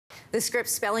The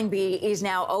Scripps Spelling Bee is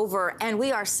now over, and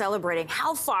we are celebrating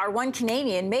how far one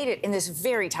Canadian made it in this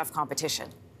very tough competition.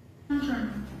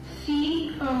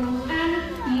 C-O-N-U-N-D-R-U-M.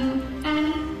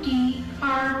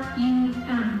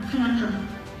 Conundrum.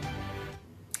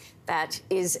 That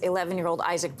is 11-year-old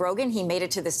Isaac Brogan. He made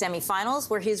it to the semifinals,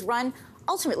 where his run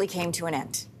ultimately came to an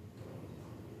end.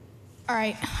 All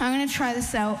right, I'm gonna try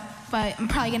this out, but I'm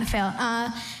probably gonna fail.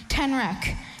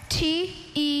 Tenrec.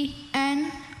 T-E-N-R-E-C-K.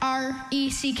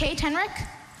 Tenrec?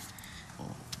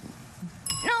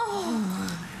 No!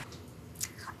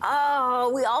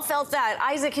 Oh, we all felt that.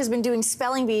 Isaac has been doing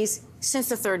spelling bees since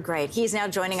the 3rd grade. He is now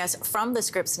joining us from the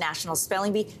Scripps National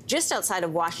Spelling Bee just outside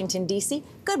of Washington, D.C.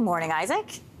 Good morning,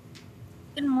 Isaac.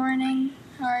 Good morning.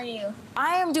 How are you?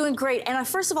 I am doing great. And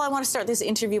first of all, I want to start this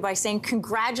interview by saying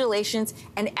congratulations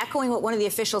and echoing what one of the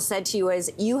officials said to you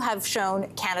is you have shown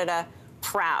Canada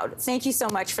proud. Thank you so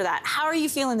much for that. How are you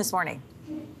feeling this morning?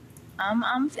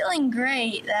 I'm feeling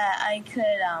great that I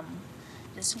could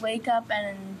just wake up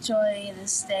and enjoy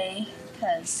this day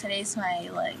because today's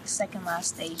my second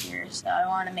last day here, so I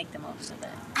want to make the most of it.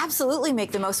 Absolutely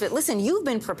make the most of it. Listen, you've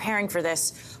been preparing for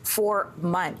this for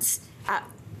months.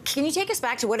 Can you take us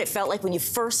back to what it felt like when you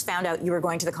first found out you were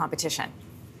going to the competition?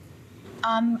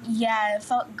 Yeah, it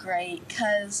felt great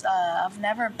because I've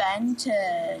never been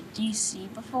to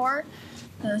DC before.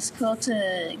 It was cool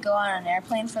to go on an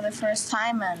airplane for the first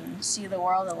time and see the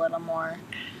world a little more.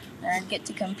 And I'd get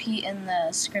to compete in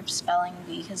the Scripps Spelling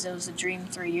Bee because it was a dream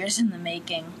 3 years in the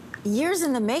making. Years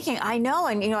in the making, I know,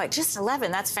 and at just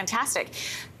 11, that's fantastic.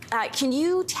 Can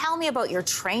you tell me about your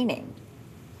training?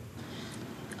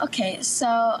 Okay, so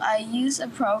I use a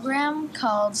program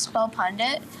called Spell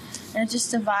Pundit, and it just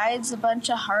divides a bunch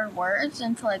of hard words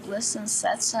into lists and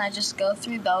sets, and I just go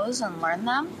through those and learn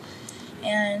them.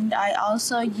 And I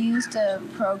also used a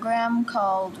program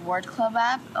called Word Club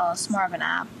app. It's more of an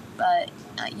app, but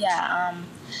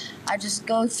I just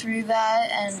go through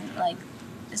that, and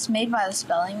it's made by the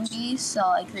Spelling Bee,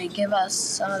 so they give us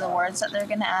some of the words that they're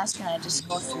gonna ask, and I just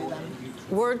go through them.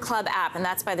 Word Club app, and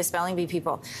that's by the Spelling Bee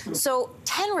people. So,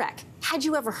 Tenrec, had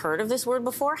you ever heard of this word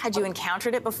before? Had you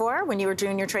encountered it before when you were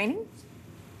doing your training?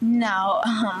 No,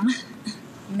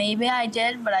 maybe I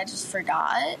did, but I just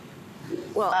forgot.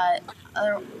 Well,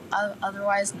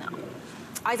 otherwise, no.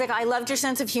 Isaac, I loved your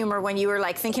sense of humor when you were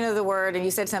thinking of the word and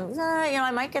you said something,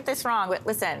 I might get this wrong, but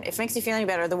listen, if it makes you feel any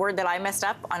better, the word that I messed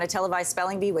up on a televised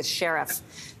spelling bee was sheriff.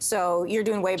 So you're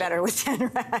doing way better with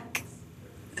Tenrec.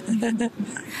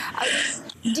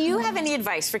 Do you have any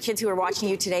advice for kids who are watching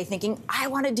you today thinking, I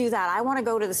want to do that, I want to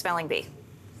go to the spelling bee?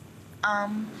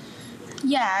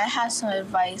 Yeah, I have some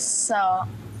advice. So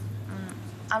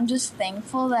I'm just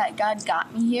thankful that God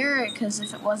got me here, because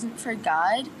if it wasn't for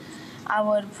God, I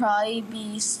would probably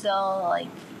be still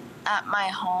at my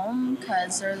home,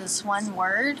 because there's this one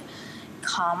word,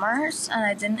 commerce, and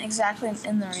I didn't exactly,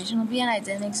 in the regional bee, and I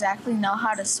didn't exactly know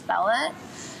how to spell it.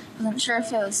 I wasn't sure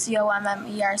if it was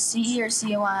C-O-M-M-E-R-C or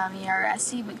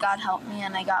C-O-M-M-E-R-S-E, but God helped me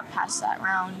and I got past that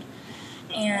round.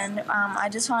 And I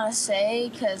just want to say,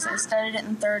 because I started it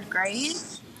in 3rd grade,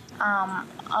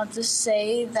 I'll just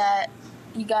say that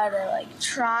you gotta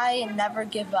try and never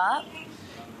give up,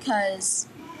 because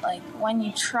when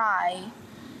you try,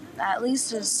 at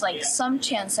least there's some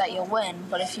chance that you'll win,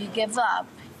 but if you give up,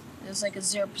 there's a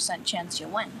 0% chance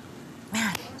you'll win.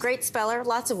 Man, great speller,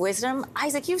 lots of wisdom.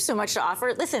 Isaac, you have so much to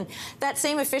offer. Listen, that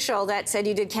same official that said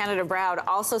you did Canada proud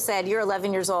also said you're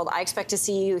 11 years old. I expect to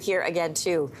see you here again,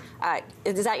 too.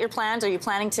 Is that your plans? Are you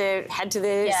planning to head to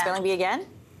the spelling bee again?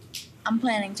 I'm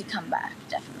planning to come back,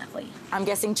 definitely. I'm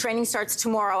guessing training starts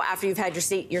tomorrow after you've had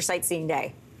your sightseeing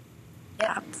day.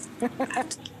 Yeah.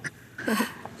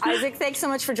 Isaac, thanks so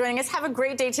much for joining us. Have a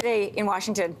great day today in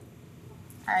Washington.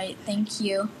 All right, thank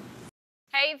you.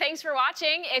 Hey, thanks for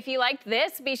watching. If you liked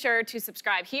this, be sure to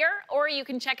subscribe here, or you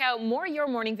can check out more Your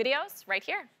Morning videos right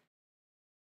here.